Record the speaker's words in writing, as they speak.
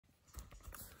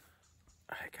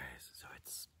Alright guys, so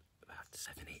it's about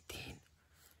 7:18.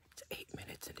 It's 8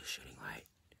 minutes into shooting light,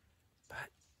 but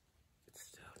it's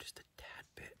still just a tad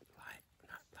bit light,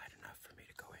 not light enough for me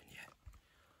to go in yet.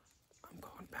 I'm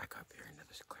going back up here into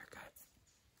this clear cut.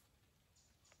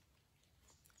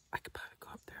 I could probably go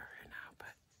up there right now,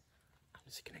 but I'm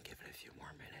just gonna give it a few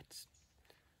more minutes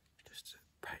just to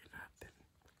brighten up and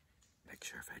make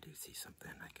sure if I do see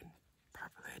something, I can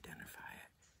properly identify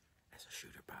it as a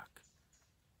shooter buck.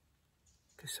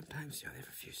 Because sometimes, they have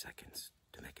a few seconds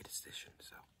to make a decision,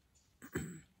 so.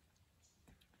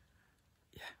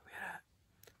 Yeah, we had a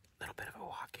little bit of a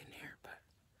walk in here, but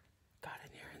got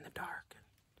in here in the dark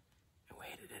and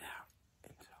waited it out.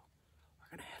 And so we're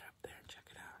gonna head up there and check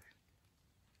it out.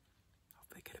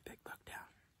 Hopefully get a big buck down.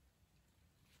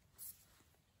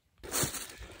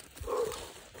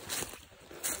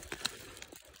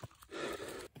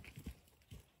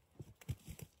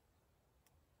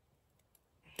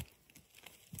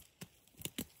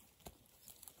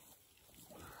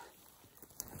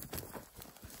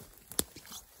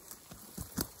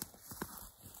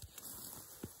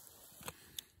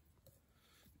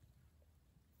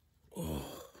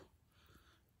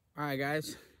 All right,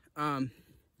 guys.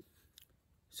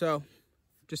 So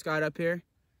just got up here.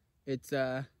 It's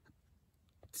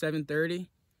 7:30.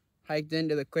 Hiked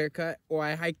into the clear cut. Well,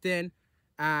 I hiked in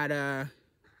at I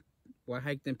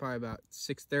hiked in probably about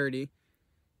 6:30.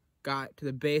 Got to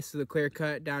the base of the clear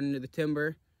cut down into the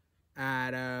timber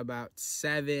at about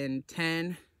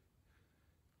 7:10.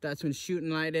 That's when shooting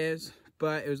light is,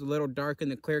 but it was a little dark in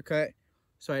the clear cut,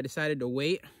 so I decided to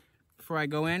wait before I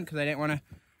go in because I didn't want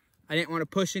to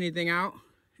push anything out.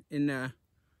 And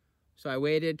so I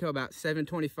waited till about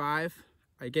 7:25.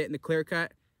 I get in the clear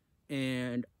cut,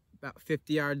 and about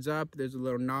 50 yards up, there's a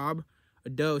little knob. A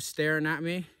doe staring at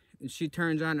me, and she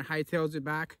turns on and hightails it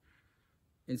back.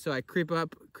 And so I creep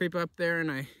up there,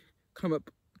 and I come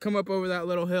up over that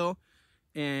little hill,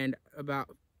 and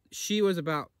she was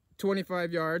about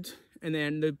 25 yards, and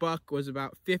then the buck was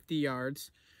about 50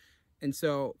 yards. And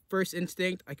so first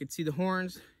instinct, I could see the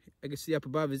horns. I could see up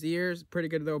above his ears, pretty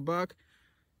good little buck.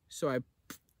 So I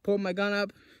pulled my gun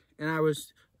up, and I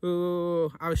was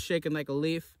shaking like a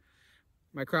leaf.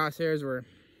 My crosshairs were,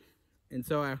 and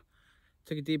so I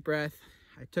took a deep breath.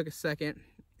 I took a second,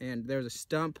 and there was a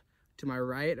stump to my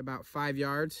right, about 5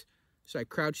 yards. So I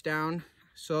crouched down,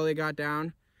 slowly got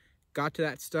down, got to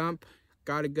that stump,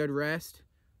 got a good rest,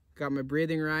 got my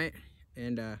breathing right,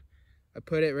 and I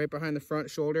put it right behind the front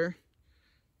shoulder.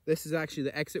 This is actually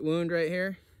the exit wound right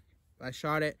here. I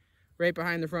shot it right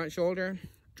behind the front shoulder,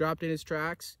 dropped in his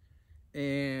tracks,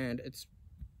 and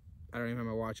I don't even have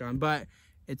my watch on, but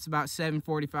it's about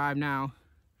 7:45 now.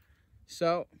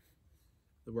 So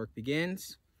the work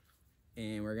begins,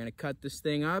 and we're gonna cut this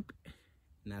thing up,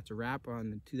 and that's a wrap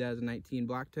on the 2019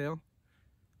 Blacktail.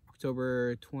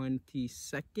 October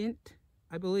 22nd,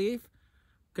 I believe.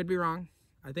 Could be wrong.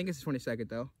 I think it's the 22nd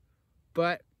though,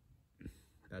 but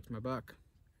that's my buck.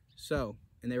 So,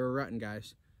 and they were rutting,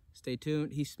 guys. Stay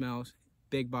tuned. He smells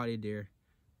big body deer,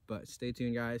 but stay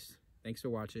tuned, guys. Thanks for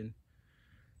watching.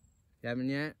 If you haven't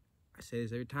yet, I say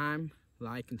this every time,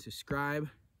 like and subscribe,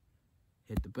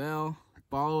 hit the bell,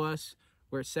 follow us.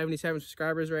 We're at 77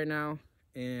 subscribers right now,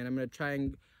 and I'm gonna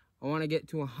I want to get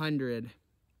to 100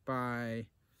 by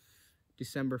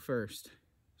December 1st.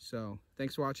 So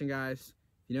thanks for watching, guys.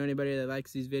 If you know anybody that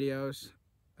likes these videos,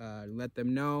 let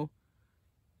them know.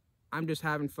 I'm just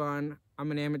having fun.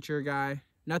 I'm an amateur guy.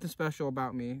 Nothing special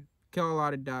about me. Kill a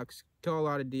lot of ducks, kill a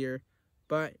lot of deer,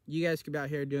 but you guys could be out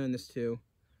here doing this too.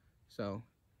 So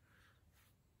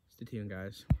stay tuned,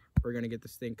 guys. We're gonna get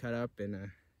this thing cut up and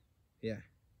yeah,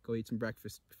 go eat some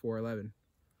breakfast before 11.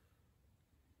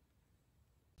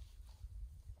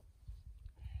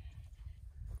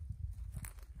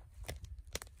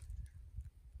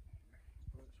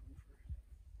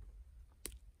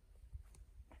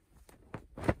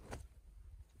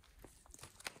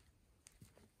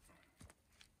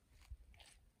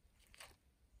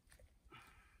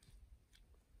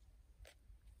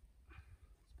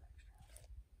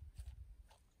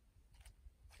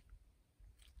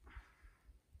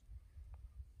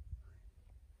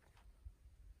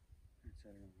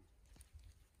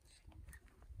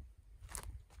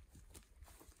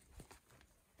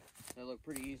 That look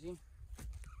pretty easy.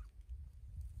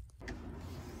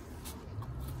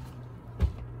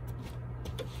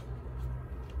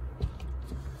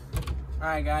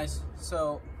 Alright guys,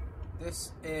 so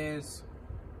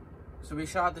we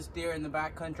shot this deer in the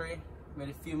back country, made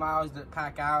a few miles to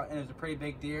pack out, and it was a pretty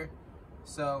big deer.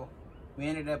 So we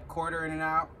ended up quartering it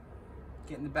out,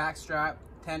 getting the back strap,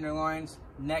 tenderloins,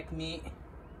 neck meat,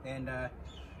 and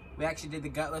we actually did the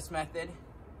gutless method.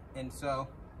 And so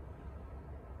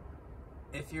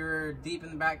if you're deep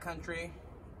in the backcountry,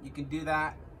 you can do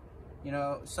that. You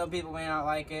know, some people may not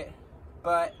like it,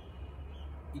 but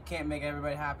you can't make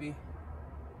everybody happy.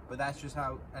 But that's just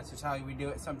how we do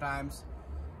it sometimes.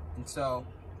 And so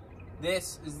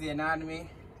this is the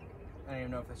anatomy. I don't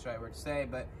even know if that's the right word to say,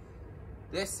 but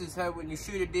this is how when you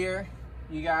shoot a deer,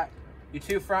 you got your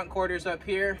two front quarters up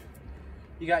here,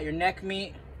 you got your neck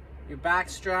meat, your back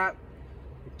strap,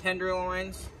 your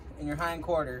tenderloins, and your hind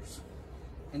quarters.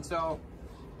 And so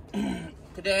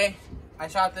today, I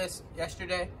shot this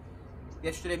yesterday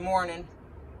morning,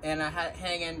 and I had it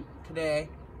hanging today,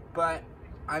 but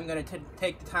I'm gonna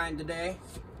take the time today,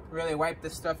 really wipe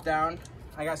this stuff down.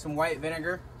 I got some white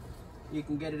vinegar. You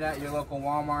can get it at your local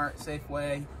Walmart,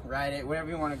 Safeway, Rite Aid, wherever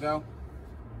you wanna go.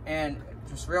 And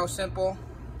just real simple.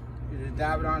 You just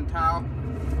dab it on a towel,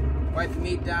 wipe the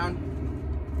meat down.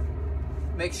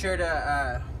 Make sure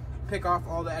to pick off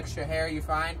all the extra hair you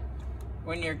find.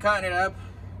 When you're cutting it up,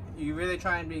 you really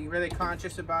try and be really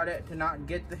conscious about it to not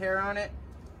get the hair on it,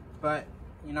 but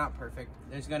you're not perfect.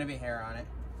 There's gonna be hair on it.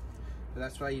 So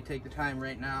that's why you take the time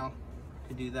right now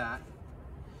to do that.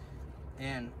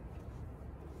 And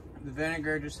the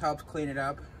vinegar just helps clean it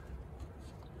up.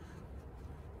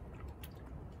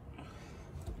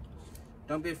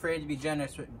 Don't be afraid to be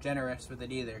generous with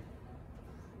it either.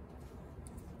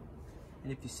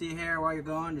 And if you see hair while you're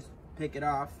going, just pick it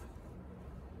off.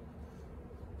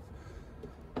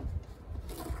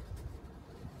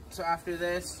 So after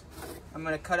this, I'm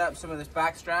gonna cut up some of this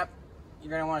back strap.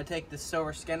 You're gonna wanna take the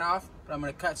silver skin off, but I'm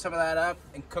gonna cut some of that up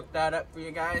and cook that up for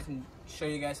you guys and show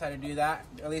you guys how to do that,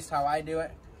 at least how I do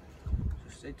it.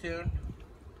 So stay tuned.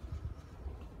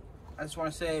 I just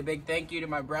wanna say a big thank you to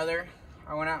my brother.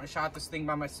 I went out and shot this thing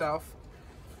by myself,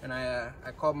 and I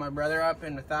called my brother up,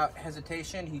 and without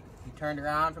hesitation, he turned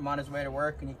around from on his way to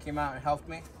work and he came out and helped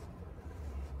me.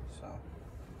 So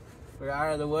we were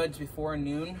out of the woods before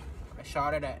noon. I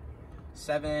shot it at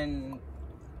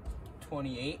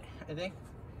 7:28, I think.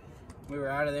 We were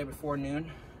out of there before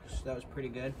noon, so that was pretty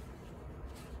good.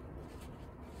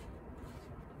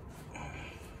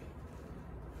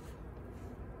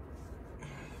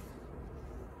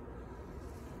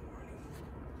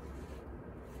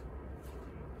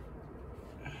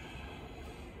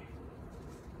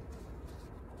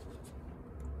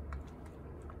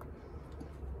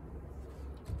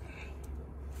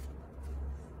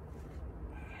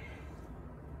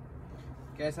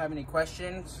 If you guys have any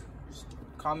questions, just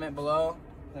comment below,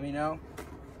 let me know.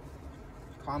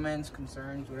 Comments,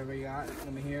 concerns, whatever you got,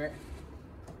 let me hear it.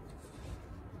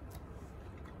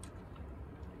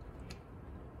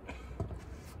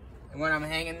 And when I'm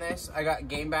hanging this, I got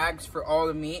game bags for all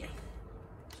the meat,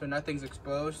 so nothing's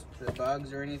exposed to the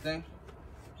bugs or anything.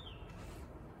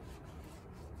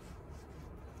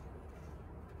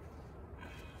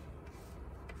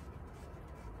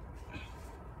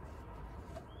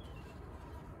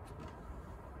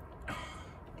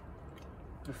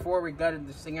 Before we gutted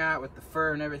this thing out with the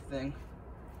fur and everything,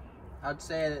 I'd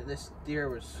say that this deer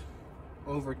was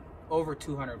over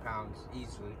 200 pounds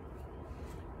easily.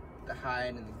 The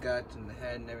hide and the guts and the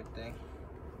head and everything.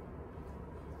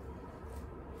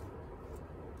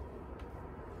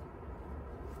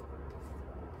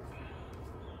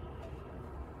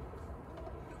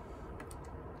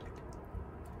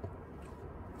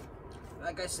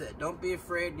 Like I said, don't be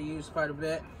afraid to use quite a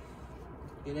bit.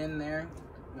 Get in there.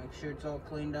 Make sure it's all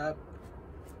cleaned up.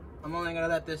 I'm only gonna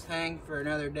let this hang for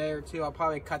another day or two. I'll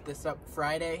probably cut this up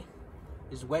Friday.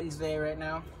 It's Wednesday right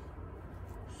now.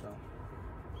 So,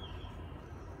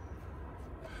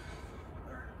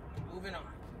 moving on.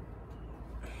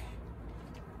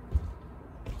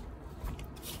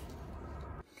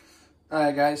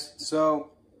 Alright guys,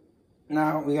 so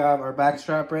now we have our back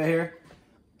strap right here.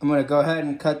 I'm gonna go ahead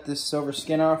and cut this silver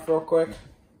skin off real quick.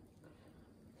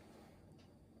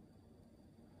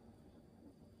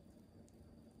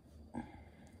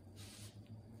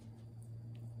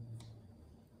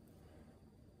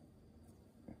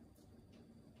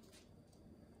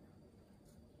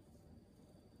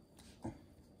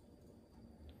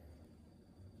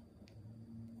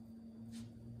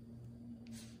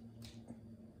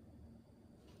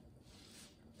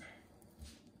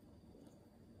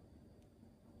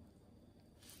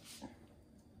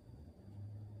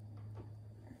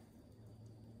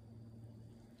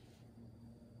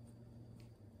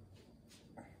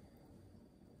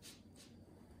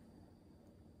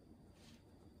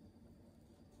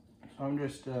 So I'm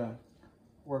just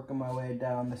working my way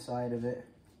down the side of it,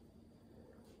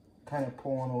 kind of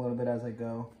pulling a little bit as I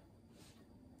go.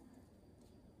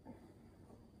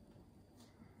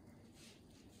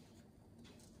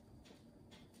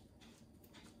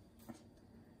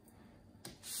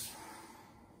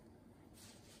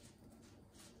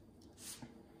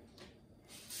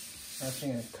 I'm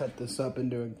actually gonna cut this up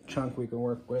into a chunk we can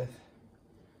work with.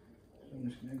 I'm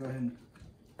just gonna go ahead and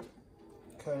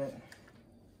cut it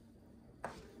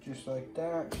just like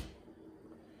that.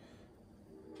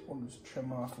 We'll just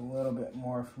trim off a little bit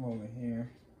more from over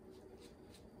here.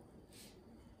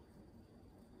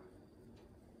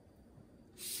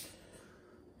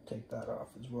 Take that off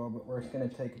as well, but we're gonna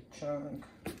take a chunk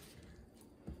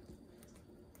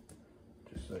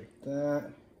just like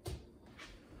that.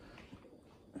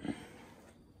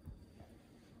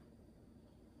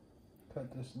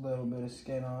 Cut this little bit of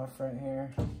skin off right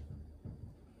here.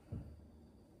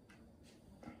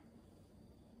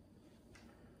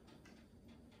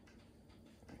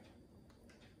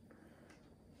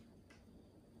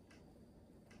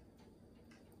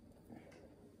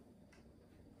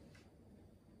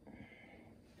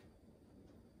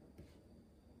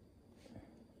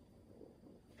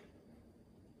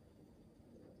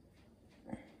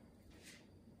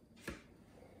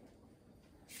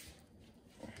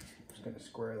 Gonna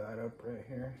square that up right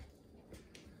here.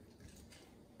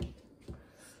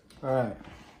 All right,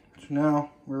 so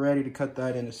now we're ready to cut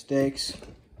that into steaks.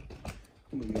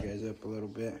 Move you guys up a little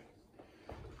bit.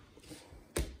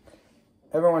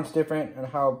 Everyone's different on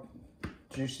how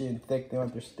juicy and thick they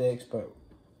want their steaks, but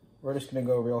we're just gonna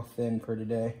go real thin for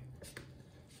today.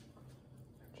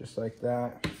 Just like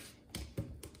that.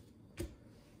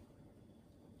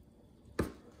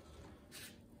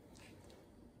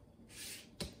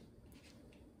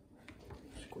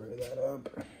 Square that up.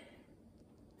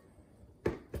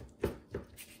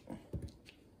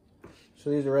 So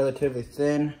these are relatively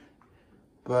thin,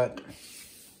 but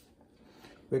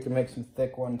we can make some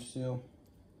thick ones too.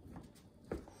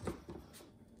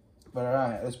 But all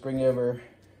right, let's bring it over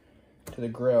to the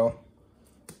grill.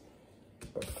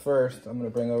 But first, I'm gonna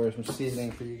bring over some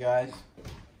seasoning for you guys.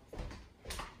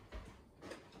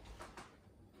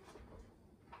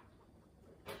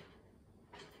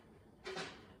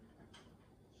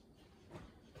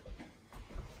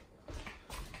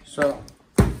 So,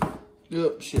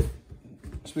 oh shit.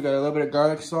 So we got a little bit of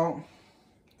garlic salt,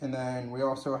 and then we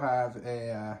also have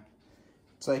a,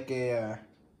 it's like a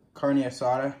carne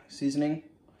asada seasoning.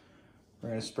 We're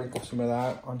gonna sprinkle some of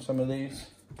that on some of these.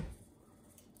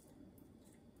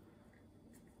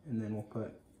 And then we'll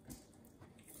put,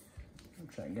 I'm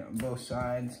trying to get on both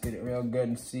sides, get it real good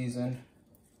and seasoned.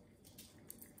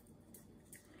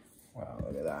 Wow,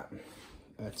 look at that.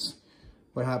 That's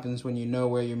what happens when you know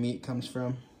where your meat comes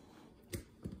from.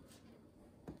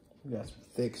 We got some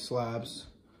thick slabs.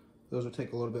 Those will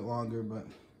take a little bit longer, but.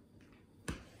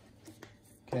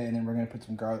 Okay, and then we're gonna put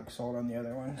some garlic salt on the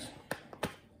other ones.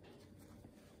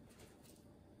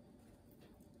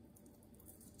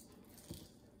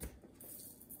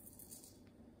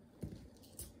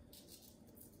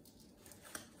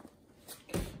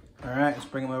 All right, let's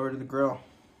bring them over to the grill.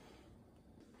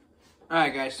 All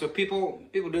right, guys, so people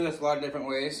do this a lot of different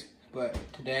ways, but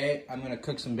today I'm gonna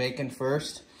cook some bacon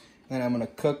first. Then I'm gonna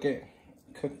cook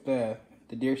the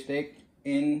deer steak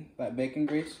in that bacon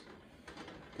grease.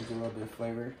 Gives it a little bit of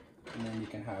flavor, and then you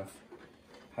can have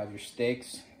your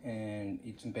steaks and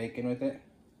eat some bacon with it.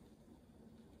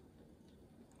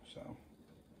 So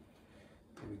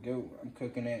here we go. I'm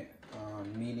cooking it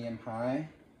on medium high,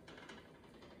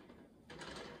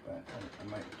 but I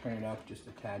might turn it up just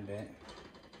a tad bit.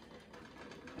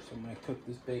 So I'm gonna cook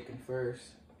this bacon first,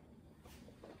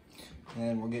 and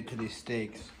then we'll get to these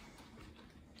steaks.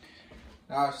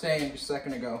 Now, I was saying just a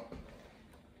second ago,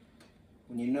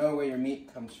 when you know where your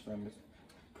meat comes from, it's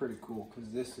pretty cool,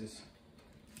 because this is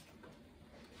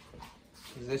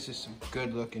some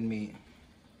good looking meat.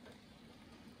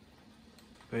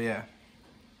 But yeah.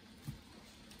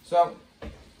 So,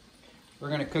 we're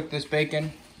gonna cook this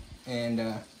bacon,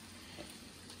 and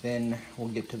then we'll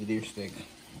get to the deer steak.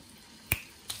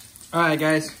 Alright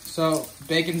guys, so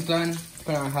bacon's done,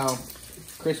 depending on how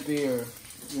crispy or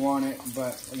you want it,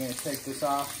 but we're gonna take this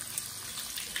off.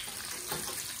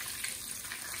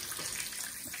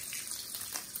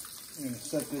 I'm gonna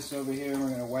set this over here. We're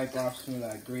gonna wipe off some of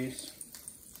that grease.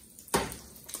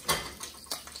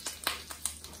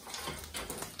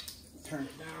 Turn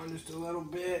it down just a little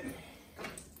bit.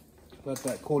 Let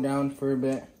that cool down for a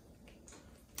bit.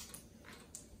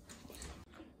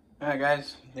 Alright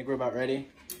guys, I think we're about ready.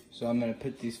 So I'm gonna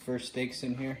put these first steaks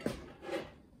in here.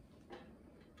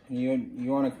 And you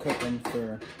wanna cook them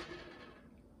for,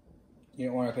 you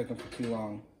don't wanna cook them for too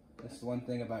long. That's the one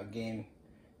thing about game,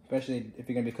 especially if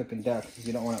you're gonna be cooking duck, is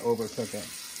you don't wanna overcook it.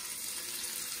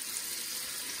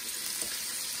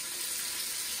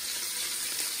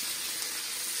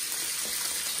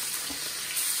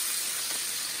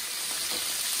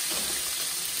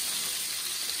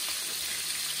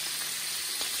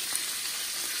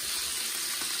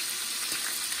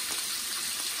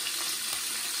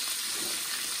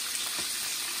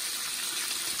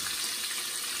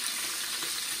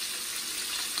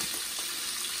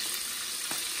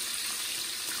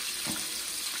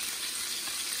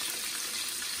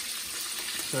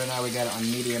 So right now we got it on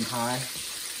medium high.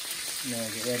 Now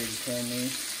get ready to turn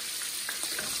these.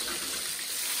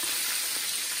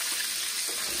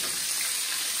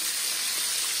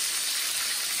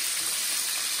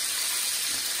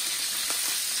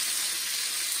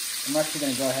 I'm actually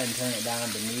going to go ahead and turn it down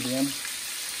to medium.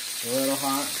 It's a little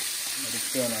hot, but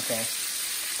it's doing okay.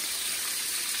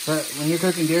 But when you're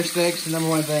cooking deer steaks, the number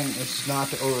one thing is not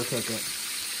to overcook it.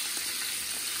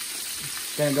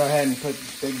 Gonna go ahead and put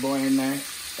this big boy in there.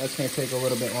 That's gonna take a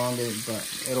little bit longer, but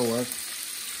it'll work.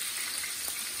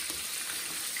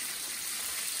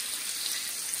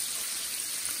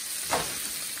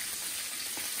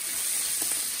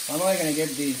 I'm only gonna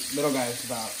give these little guys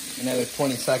about another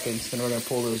 20 seconds, then we're gonna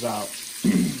pull those out.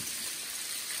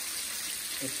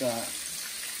 It's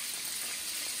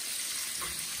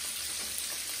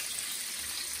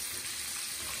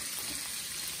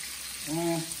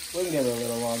we can give it a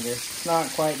little longer. It's not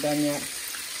quite done yet.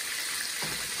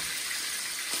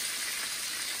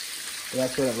 But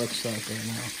that's what it looks like right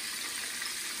now.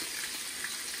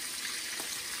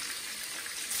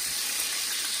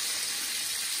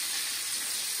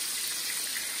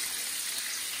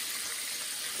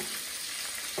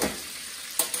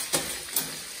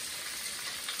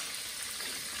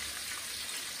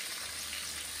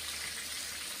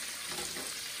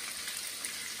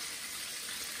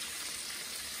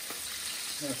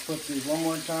 I'm going to flip these one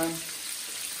more time.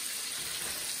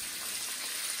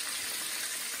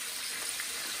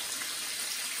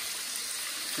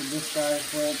 So this guy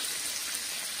flips.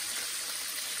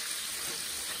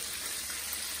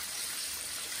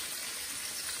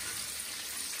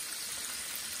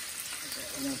 Okay,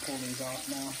 we're going to pull these off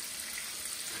now.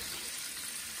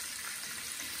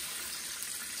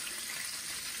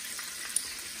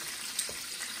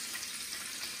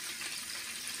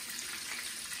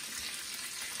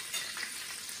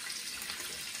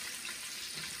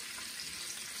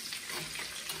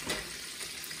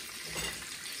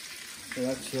 So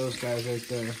that's those guys right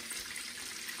there.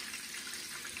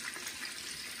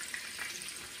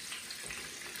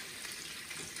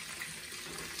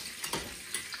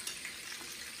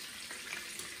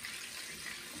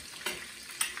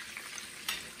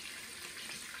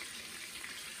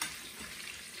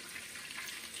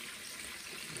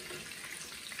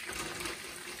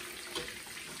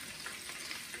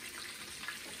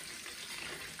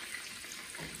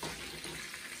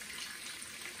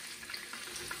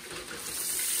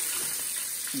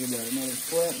 Give that another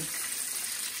flip.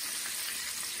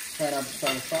 Right off the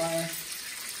side of fire.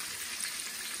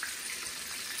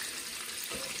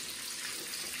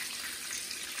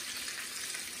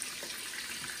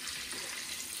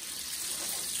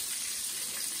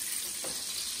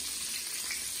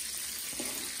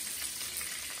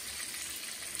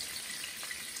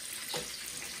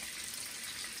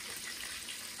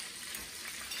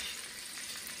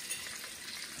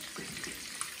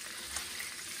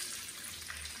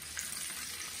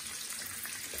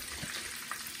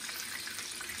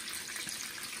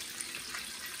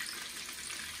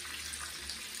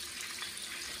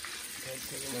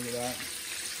 Take a look at that.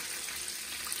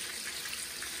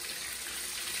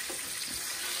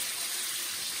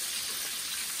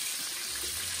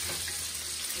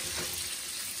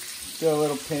 Still a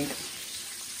little pink.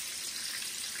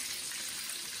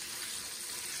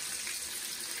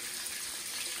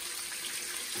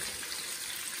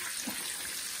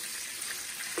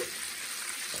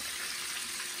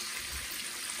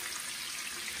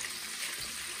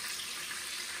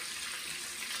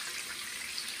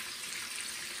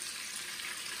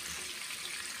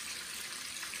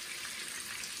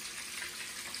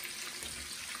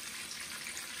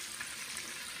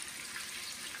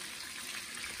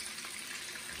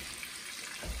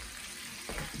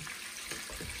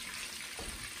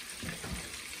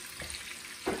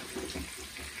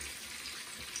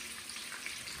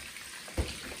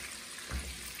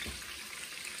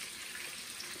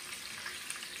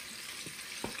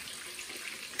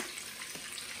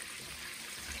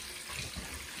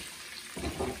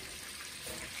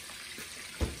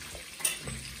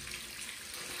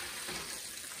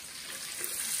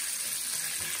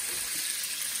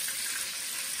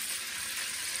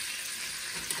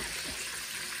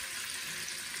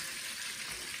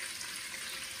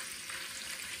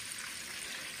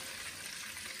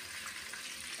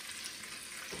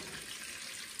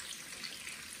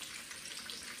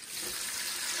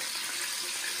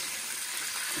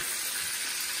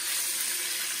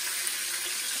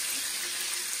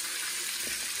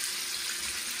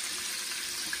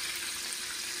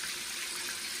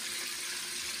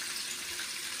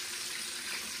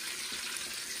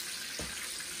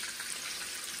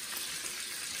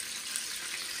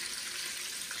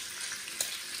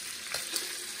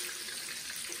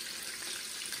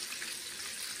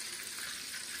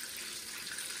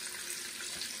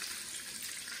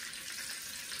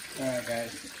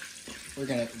 we're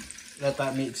gonna let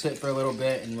that meat sit for a little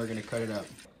bit and we're gonna cut it up.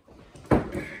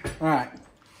 All right,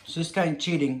 so this is kind of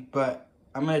cheating, but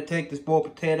I'm gonna take this bowl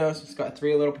of potatoes. It's got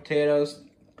 3 little potatoes,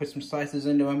 put some slices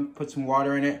into them, put some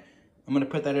water in it. I'm gonna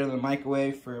put that in the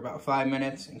microwave for about 5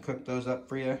 minutes and cook those up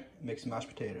for you and make some mashed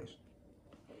potatoes.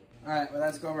 All right, well,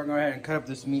 let's go over and go ahead and cut up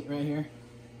this meat right here.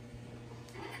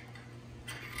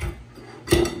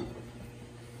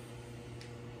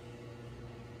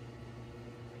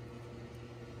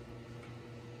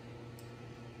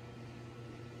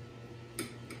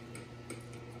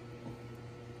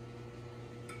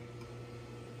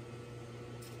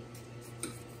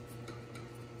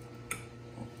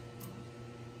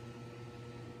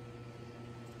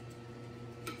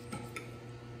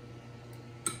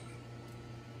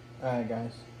 Alright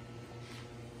guys,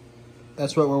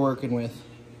 that's what we're working with.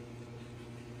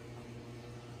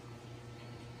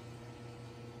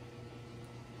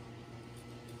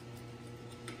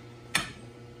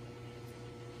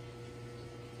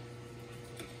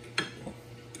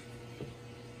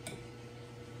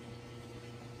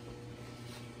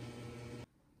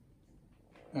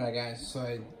 Alright guys,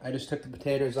 so I just took the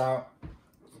potatoes out,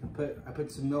 I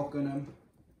put some milk in them,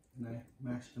 and I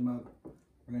mashed them up.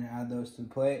 We're going to add those to the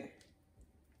plate.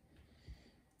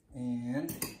 And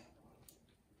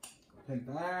take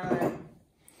that.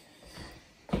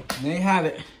 And there you have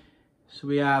it. So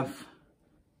we have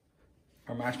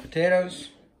our mashed potatoes,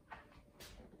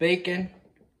 bacon,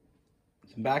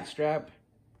 some backstrap.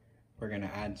 We're going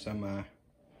to add some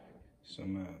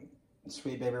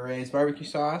Sweet Baby Ray's barbecue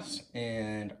sauce,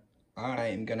 and I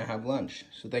am going to have lunch.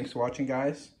 So thanks for watching,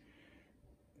 guys,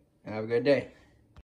 and have a good day.